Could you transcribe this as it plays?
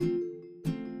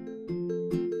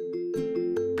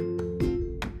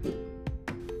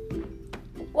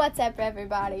What's up,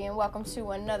 everybody, and welcome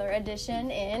to another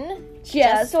edition in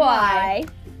Just Why.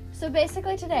 So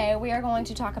basically today we are going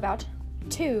to talk about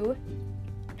two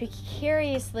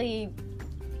precariously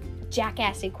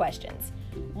jackassy questions.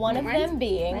 One of them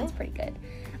being... That's pretty good.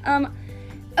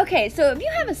 Okay, so if you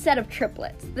have a set of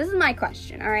triplets, this is my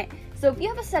question, alright? So if you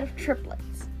have a set of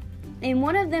triplets, and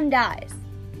one of them dies,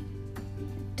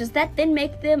 does that then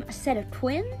make them a set of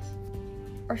twins?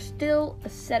 Or still a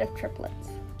set of triplets?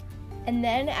 And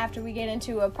then, after we get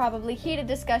into a probably heated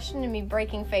discussion and me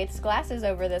breaking Faith's glasses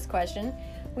over this question,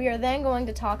 we are then going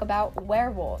to talk about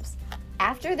werewolves.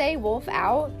 After they wolf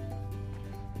out,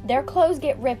 their clothes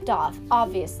get ripped off,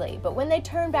 obviously. But when they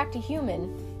turn back to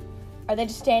human, are they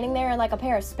just standing there in like a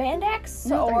pair of spandex?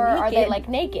 No, or are they like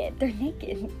naked? They're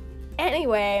naked.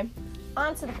 Anyway,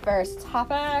 on to the first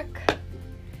topic.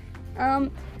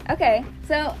 Okay,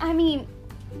 so, I mean,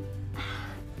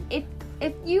 if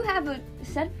you have a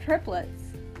set of triplets,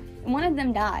 and one of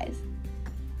them dies,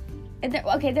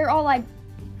 they're all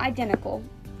identical.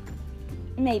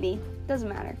 Maybe. Doesn't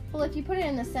matter. Well, if you put it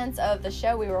in the sense of the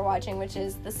show we were watching, which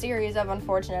is the series of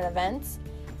unfortunate events,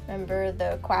 remember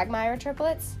the Quagmire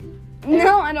triplets?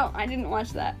 No, I didn't watch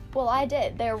that. Well, I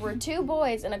did. There were two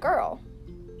boys and a girl,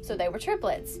 so they were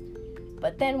triplets.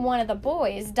 But then one of the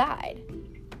boys died.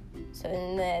 So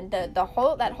in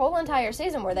that whole entire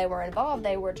season where they were involved,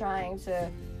 they were trying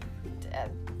to...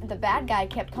 the bad guy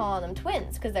kept calling them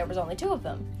twins because there was only two of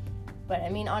them. But, I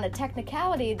mean, on a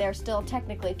technicality, they're still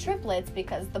technically triplets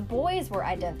because the boys were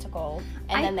identical,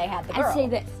 and then they had the girl.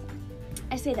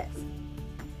 I say this.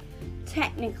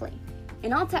 Technically,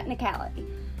 in all technicality,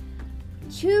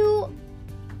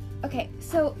 okay,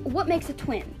 so what makes a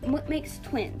twin? What makes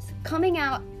twins? Coming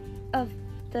out of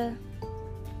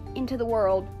into the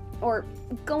world, or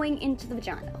going into the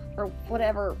vagina, or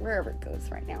whatever, wherever it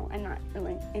goes right now. I'm not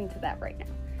really into that right now.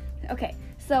 Okay,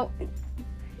 so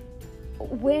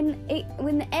when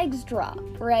the eggs drop,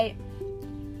 right,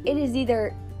 it is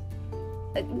either,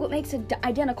 what makes an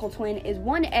identical twin is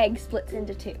one egg splits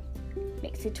into two.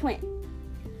 Makes a twin.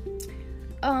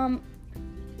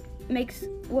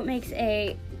 What makes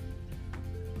a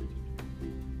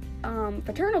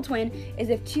fraternal twin is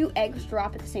if two eggs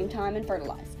drop at the same time and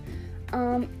fertilize.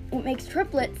 What makes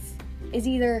triplets is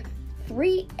either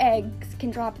 3 eggs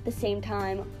can drop at the same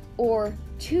time, or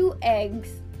 2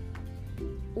 eggs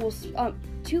will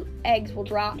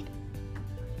drop.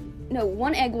 No,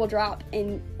 1 egg will drop,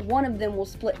 and one of them will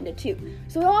split into 2.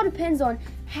 So it all depends on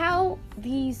how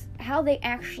they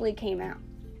actually came out,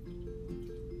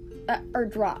 or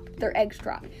dropped. Their eggs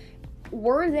dropped.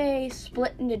 Were they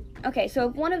split into? Okay, so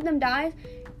if one of them dies,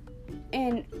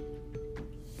 and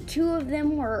 2 of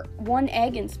them were 1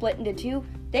 egg and split into 2,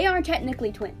 they are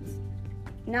technically twins,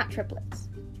 not triplets.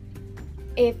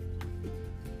 If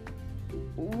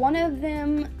one of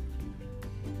them,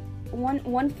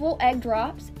 one full egg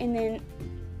drops, and then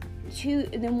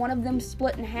one of them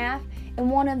split in half, and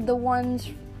one of the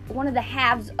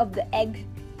halves of the egg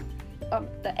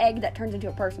that turns into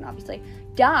a person, obviously,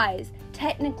 dies,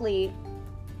 technically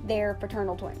they're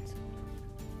fraternal twins.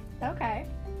 Okay.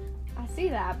 I see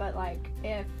that, but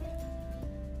if...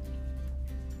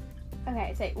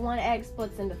 Okay, say 1 egg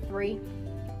splits into 3.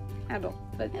 I don't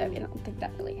think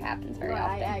that really happens very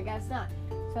often. I guess not.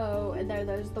 So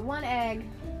there's the 1 egg,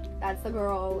 that's the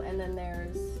girl, and then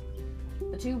there's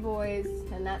the 2 boys,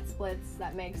 and that splits,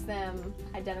 that makes them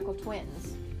identical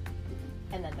twins.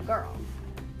 And then the girl.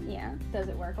 Yeah. Does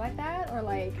it work like that? Or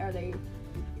are they...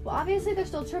 Well, obviously they're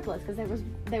still triplets because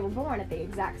they were born at the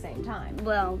exact same time.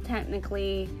 Well,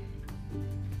 technically,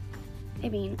 I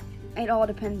mean, it all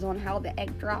depends on how the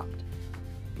egg dropped.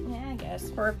 Yeah, I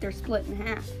guess. Or if they're split in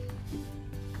half.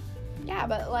 Yeah,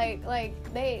 but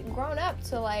they grown up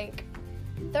to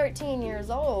 13 years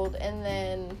old, and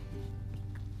then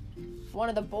one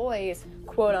of the boys,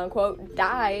 quote unquote,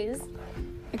 dies.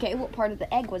 Okay, what part of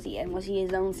the egg was he in? Was he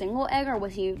his own single egg, or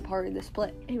was he part of the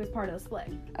split? He was part of the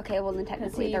split. Okay, well then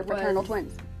technically they're fraternal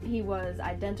twins. He was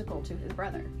identical to his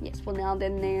brother. Yes, well now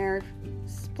then they're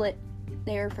split,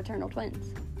 they're fraternal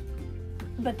twins.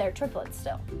 But they're triplets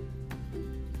still.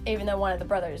 Even though one of the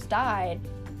brothers died,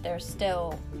 they're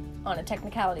still on a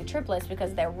technicality triplets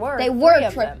because there were three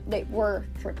of them. They were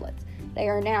triplets. They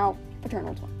are now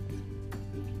fraternal twins.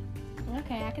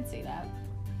 Okay, I could see that.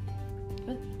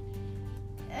 But,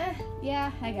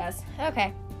 yeah, I guess.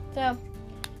 Okay, so.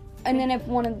 And then if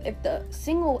the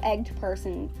single-egged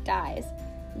person dies,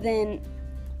 then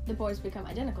the boys become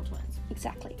identical twins.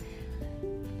 Exactly.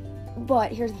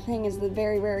 But here's the thing: is the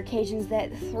very rare occasions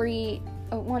that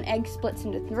 1 egg splits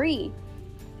into 3.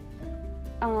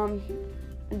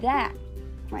 That,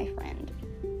 my friend,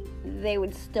 they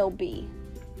would still be,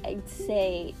 I'd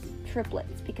say,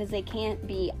 triplets, because they can't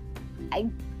be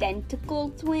identical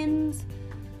twins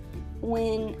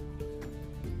when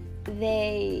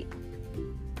they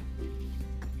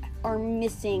are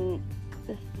missing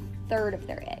the third of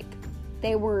their egg.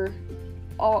 They will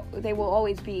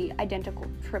always be identical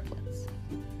triplets,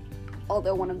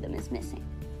 although one of them is missing,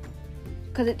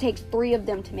 because it takes 3 of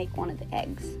them to make one of the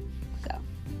eggs. So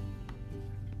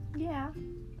Yeah,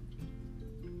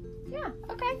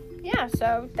 okay. Yeah,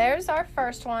 so there's our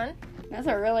first one. that's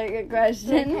a really good We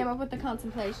question. came up with the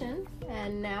contemplation,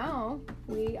 and now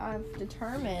we have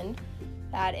determined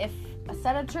that if a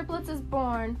set of triplets is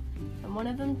born and one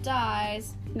of them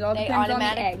dies, It all they depends on the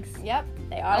automatically eggs. Yep,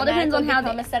 they All depends automatically on how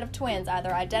become they- a set of twins,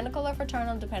 either identical or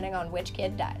fraternal, depending on which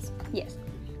kid dies. Yes,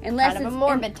 unless Kind of a it's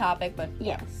morbid topic, but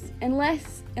yes,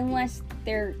 unless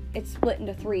it's split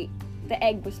into 3. The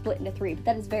egg was split into 3, but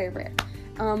that is very rare.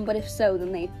 But if so,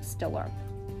 then they still are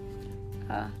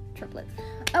triplets.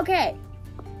 Okay.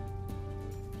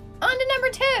 on to number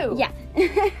 2.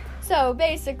 Yeah. So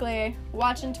basically,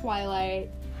 watching Twilight,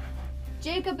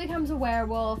 Jacob becomes a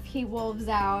werewolf, he wolves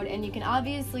out, and you can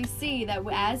obviously see that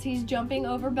as he's jumping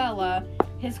over Bella,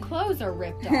 his clothes are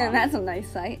ripped off. That's a nice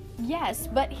sight. Yes,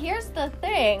 but here's the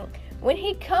thing. When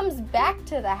he comes back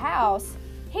to the house,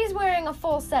 he's wearing a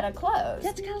full set of clothes.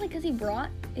 That's kind of like because he brought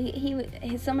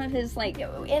some of his like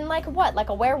In like what? Like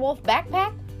a werewolf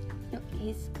backpack?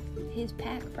 his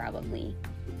pack probably,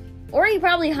 or he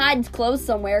probably hides clothes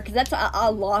somewhere because that's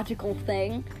a logical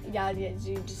thing. Yeah,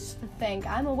 you just think,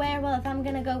 I'm a werewolf, I'm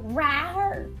gonna go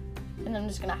rawr, and I'm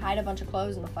just gonna hide a bunch of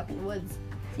clothes in the fucking woods.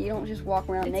 So you don't just walk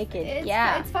around naked.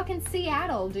 It's fucking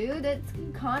Seattle, dude. It's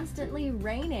constantly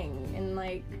raining and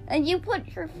like And you put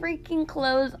your freaking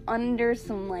clothes under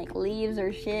some like leaves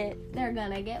or shit. they're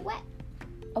gonna get wet.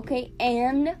 Okay,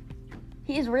 and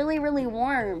he's really, really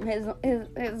warm.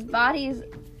 His body's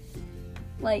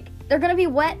like, they're gonna be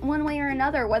wet one way or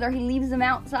another, whether he leaves them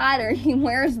outside or he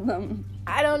wears them.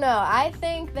 I don't know. I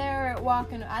think they're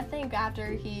walking. I think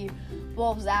after he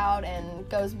wolves out and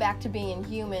goes back to being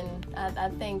human, I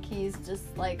think he's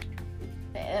just like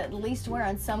at least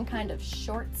wearing some kind of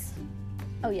shorts.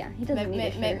 Oh yeah, he doesn't need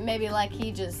a shirt. Maybe like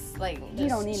he just like He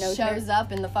don't need no shows shirt.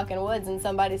 up in the fucking woods and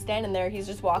somebody's standing there. He's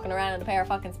just walking around in a pair of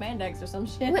fucking spandex or some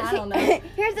shit. But I see, don't know.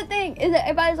 Here's the thing, is that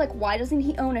everybody's like, why doesn't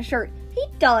he own a shirt? He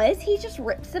does. He just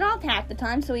rips it off half the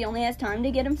time, so he only has time to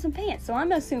get him some pants. So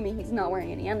I'm assuming he's not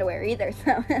wearing any underwear either.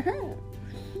 So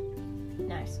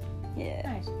Nice. yeah.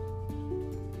 Nice. He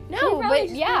No, probably but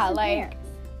just yeah, wears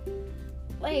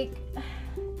his like pants.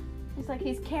 it's like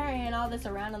he's carrying all this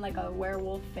around in like a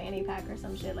werewolf fanny pack or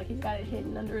some shit. Like he's got it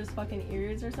hidden under his fucking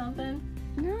ears or something.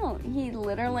 No, he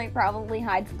literally probably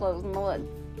hides clothes in the woods.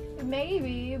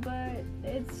 Maybe, but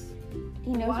it's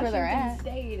He knows Washington where they're at.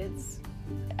 State. It's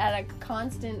at a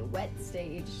constant wet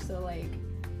stage, so like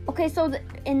Okay, so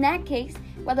in that case,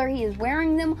 whether he is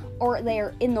wearing them or they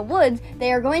are in the woods,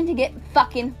 they are going to get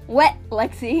fucking wet,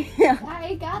 Lexi.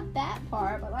 I got that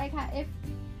part, but like if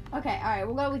okay, all right,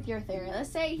 we'll go with your theory. Let's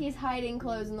say he's hiding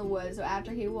clothes in the woods, so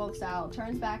after he wolfs out,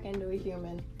 turns back into a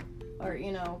human, or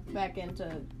back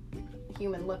into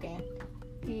human looking.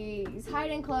 He's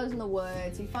hiding clothes in the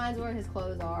woods. He finds where his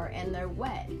clothes are, and they're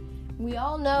wet. We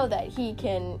all know that he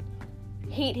can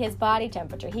heat his body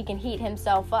temperature. He can heat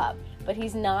himself up, but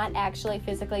he's not actually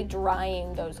physically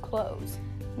drying those clothes.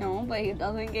 No, but he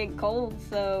doesn't get cold,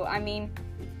 so, I mean,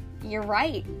 you're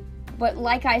right. But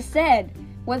like I said,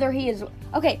 whether he is...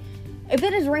 Okay, if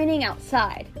it is raining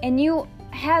outside and you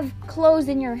have clothes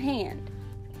in your hand,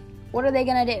 what are they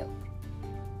gonna do?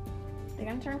 They're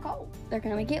gonna turn cold. They're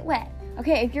gonna get wet.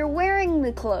 Okay, if you're wearing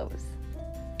the clothes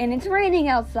and it's raining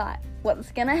outside,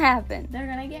 what's gonna happen? They're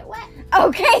gonna get wet.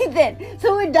 Okay then,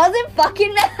 so it doesn't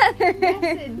fucking matter. Yes,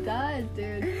 it does,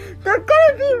 dude. They're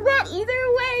gonna be wet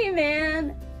either way,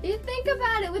 man. You think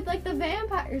about it with like the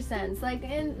vampire sense. Like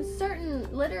in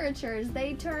certain literatures,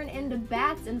 they turn into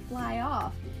bats and fly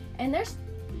off. And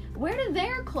where do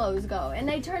their clothes go? And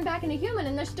they turn back into human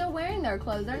and they're still wearing their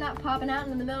clothes. They're not popping out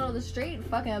in the middle of the street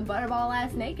fucking butterball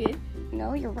ass naked.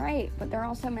 No, you're right, but they're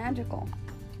also magical.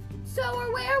 So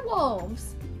are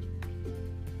werewolves.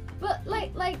 But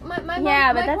like my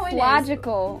Yeah, my but that's point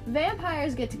logical. is,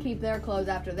 vampires get to keep their clothes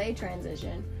after they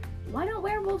transition. Why don't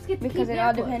werewolves get to Because keep it their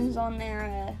all clothes? depends on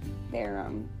their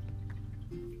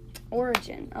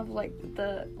origin of like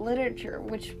the literature,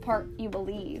 which part you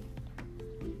believe.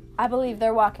 I believe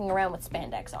they're walking around with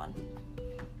spandex on.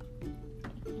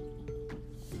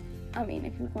 I mean,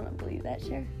 if you want to believe that,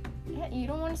 sure. Yeah, you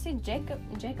don't want to see Jacob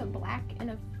Black in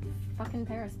a fucking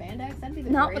pair of spandex? That'd be the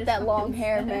Not with greatest that long fucking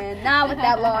hair, stuff. man. Not with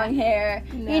that long hair.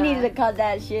 Nah. He needed to cut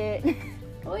that shit.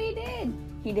 Well, he did.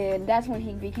 He did. That's when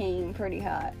he became pretty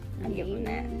hot. I'd give him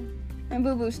that. And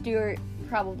Boo Boo Stewart,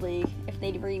 probably, if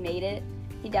they remade it,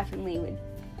 he definitely would,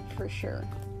 for sure.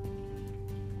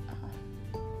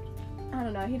 I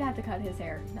don't know. He'd have to cut his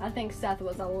hair. I think Seth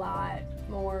was a lot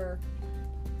more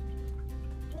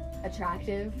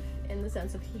attractive in the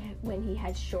sense of when he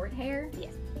had short hair.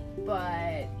 Yes.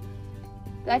 But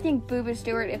I think Boo Boo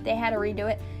Stewart, if they had to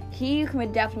redo it, he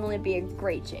would definitely be a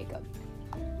great Jacob.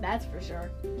 that's for sure.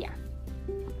 Yeah.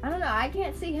 I don't know. I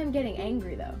can't see him getting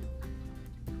angry though.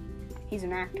 He's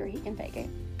an actor. He can fake it.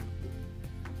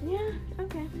 Yeah.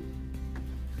 Okay.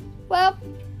 Well,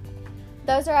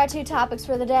 those are our 2 topics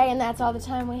for the day, and that's all the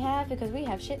time we have because we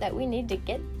have shit that we need to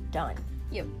get done.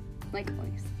 Yep. Like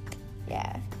always.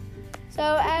 Yeah.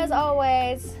 So, as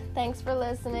always, thanks for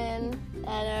listening.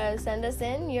 And send us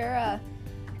in your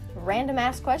random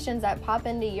ass questions that pop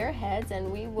into your heads,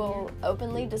 and we will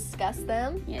openly discuss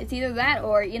them. Yeah, it's either that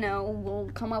or, we'll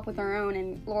come up with our own,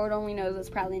 and Lord only knows it's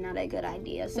probably not a good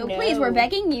idea. So No. please, we're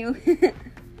begging you.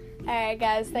 Alright,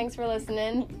 guys, thanks for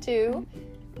listening to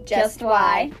Just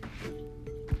Why.